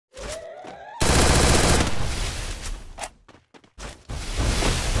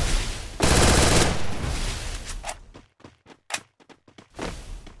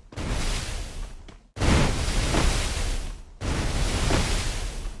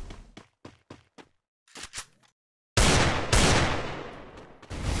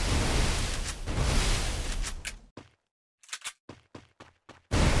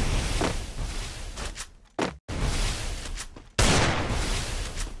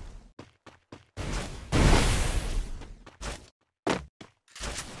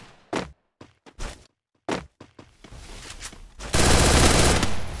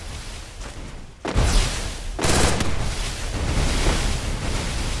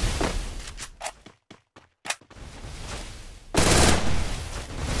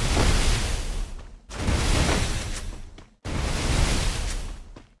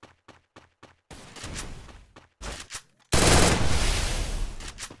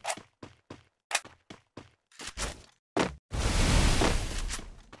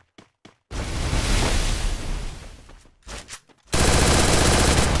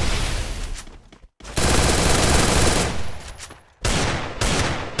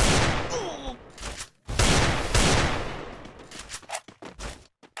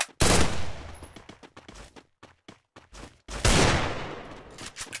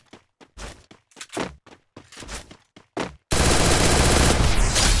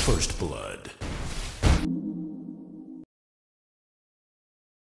First blood.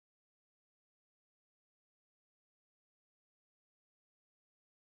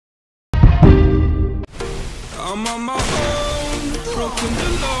 I'm on my own, broken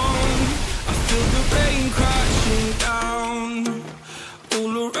alone. I feel the rain crashing down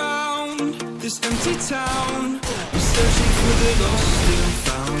all around this empty town. I'm searching for the lost and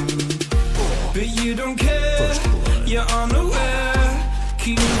found, but you don't care, you're unaware.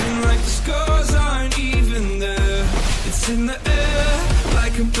 Keep moving like the scars aren't even there. It's in the air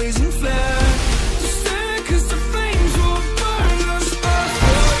like a blazing flare. Just stare 'cause the flames will burn us. I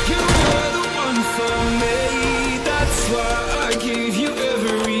thought you were the one for me. That's why I gave you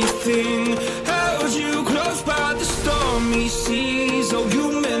everything. Held you close by the stormy seas. Oh, you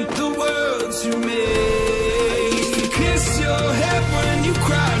meant the world to me. I used to kiss your head when you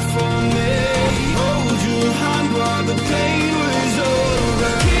cried for me. Hold your hand while the pain was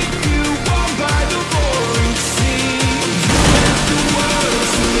over. Keep you warm by the roaring sea. You meant the world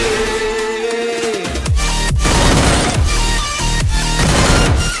to me.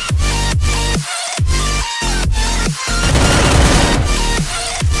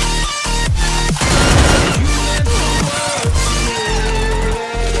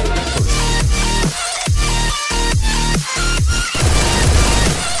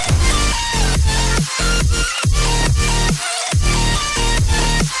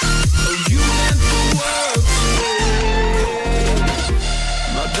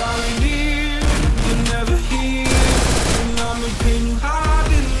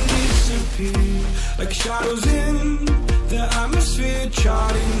 Like shadows in the atmosphere,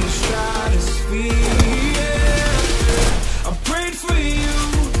 charting the stratosphere. Yeah. I prayed for you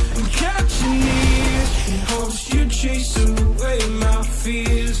and kept you near in hopes you'd chase away my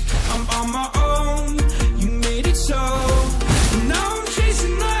fears. I'm on my own, you made it so. Now I'm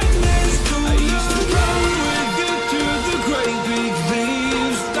chasing nightmares. I used to run with you through the great big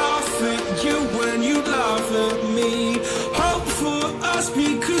leaves, laugh at you when you laugh at me. Hope for us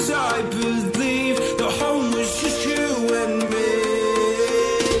because I believe the home was just you and me.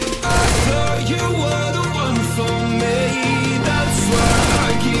 I thought you were the one for me. That's why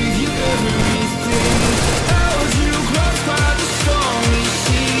I gave you everything. Held you close by the stormy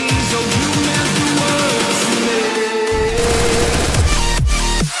seas. Oh, you meant the world to me.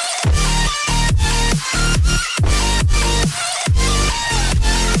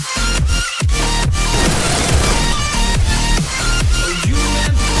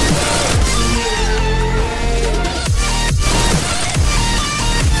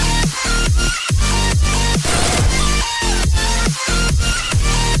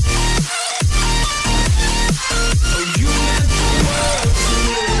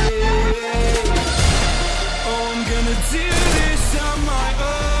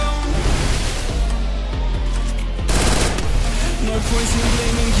 Points in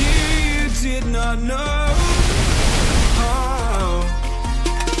blaming you, you did not know. Oh,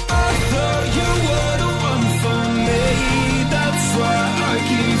 I thought you were the one for me. That's why I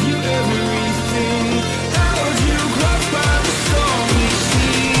gave you everything. Held you close by the stormy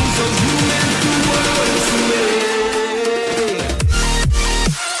seas. Oh, you meant the world to me.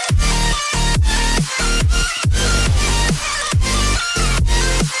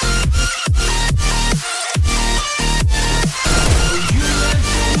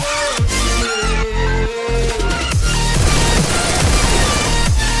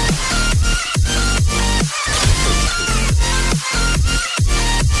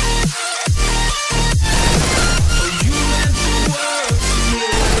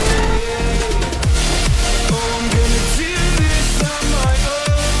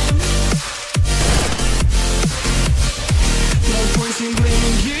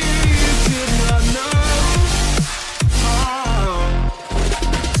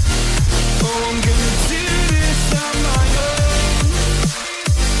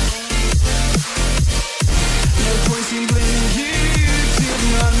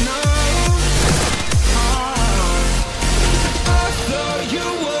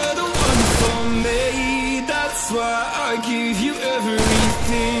 I gave you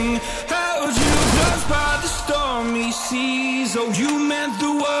everything. Held you close by the stormy seas. Oh, you meant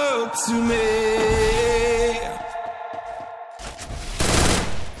the world to me.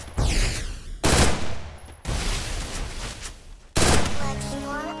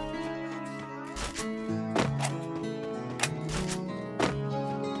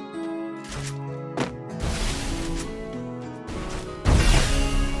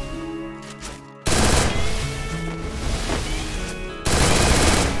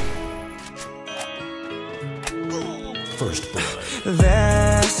 First blood.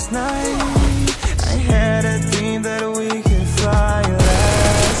 There's Last night I had a dream that we could fly.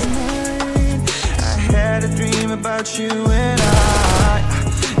 Last night I had a dream about you and I,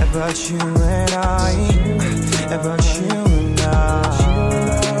 about you and I, about you and I.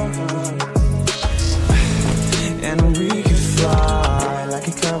 And we could fly like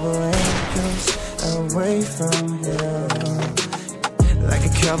a couple angels away from here, like a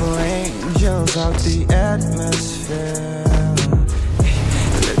couple angels out the atmosphere.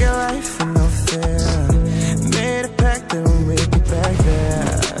 Look at life with no fear. Made a pact that when we get back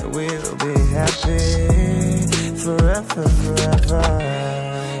there, we'll be happy forever, forever.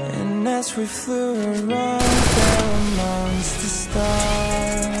 And as we flew around there amongst the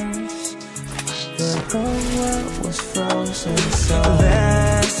stars, the whole world was frozen. So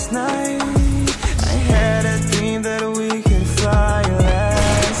last night I had a dream that we could fly.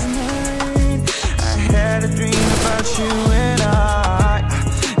 Last night I had a dream about you and I,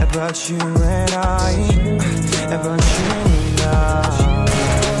 about you and I, about you and I.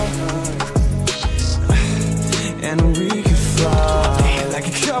 And we could fly like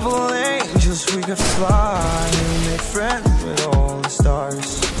a couple angels. We could fly and make friends with all the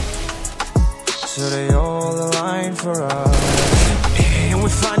stars, so they all align for us. And we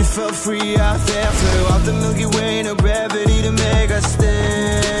finally felt free out there, flew out the Milky Way, no gravity to make us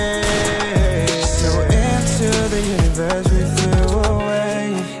stay. So into the universe we flew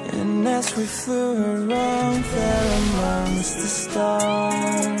away, and as we flew around there amongst the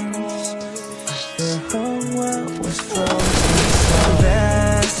stars, the whole world was frozen. So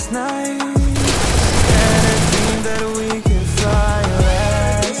last night I had a dream that we could fly.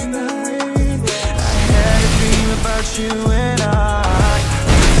 Last night I had a dream about you and I,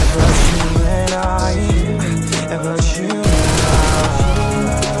 about you and I, about you and I.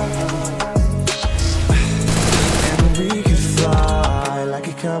 And we could fly like a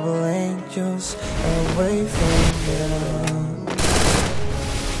couple angels away from here.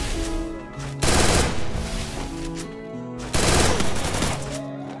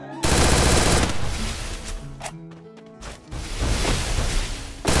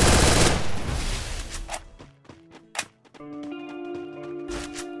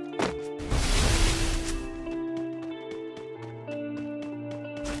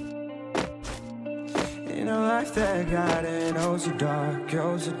 In a life that got it, oh so dark,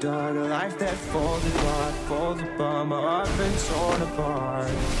 oh so dark. A life that falls apart, falls apart. My heart's been torn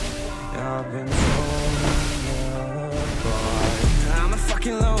apart, I've been torn apart. I'm a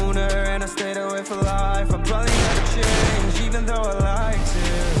fucking loner and I stayed away for life. I'll probably never change, even though I like to.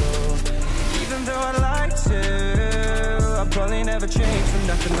 Even though I like to, I'll probably never change for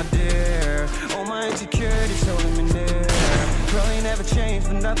nothing, my dear. All my insecurities holding me near. Probably never change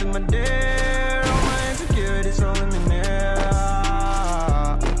for nothing, my dear. All my insecurities holding me near.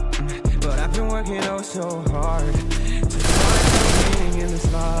 But I've been working oh so hard to find some meaning in this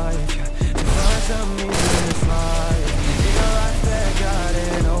life, to find some meaning in this life. In a life that got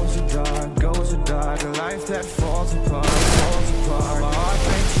it oh so dark, goes so dark. A life that falls apart, falls apart. My heart's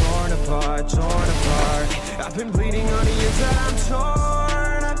been torn apart, torn apart. I've been bleeding on the inside, I'm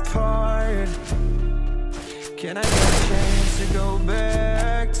torn apart. Can I get a chance to go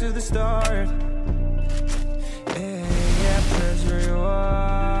back to the start? Yeah, press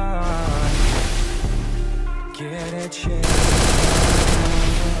rewind. Get a chance.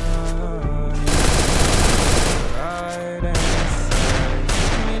 Right answer.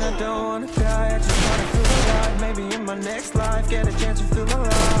 I mean, I don't wanna die, I just wanna feel alive. Maybe in my next life, get a chance to feel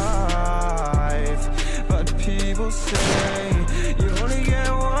alive. But people say you only get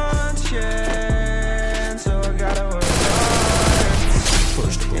one chance, so I gotta work hard.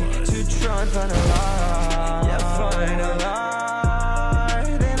 Push to try and find a light. Yeah, find a light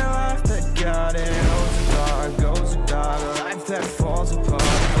in a life that got it. Goes dark, a life that falls apart,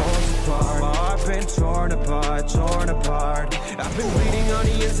 falls apart. My heart been torn apart, torn apart. I've been bleeding on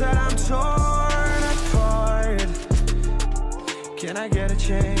the inside, I'm torn apart. Can I get a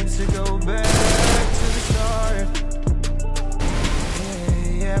chance to go back to the start?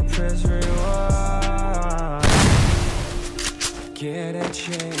 Yeah, press rewind. Get a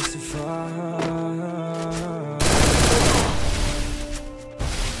chance to fall.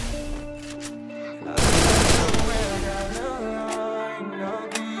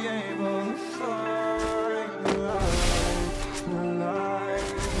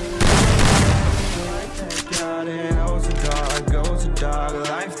 Dark, a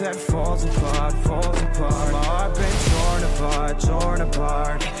life that falls apart, falls apart. My heart been torn apart, torn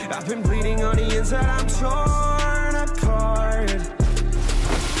apart. I've been bleeding on the inside, I'm torn apart.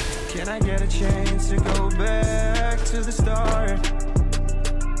 Can I get a chance to go back to the start?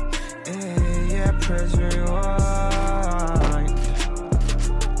 treasure you are.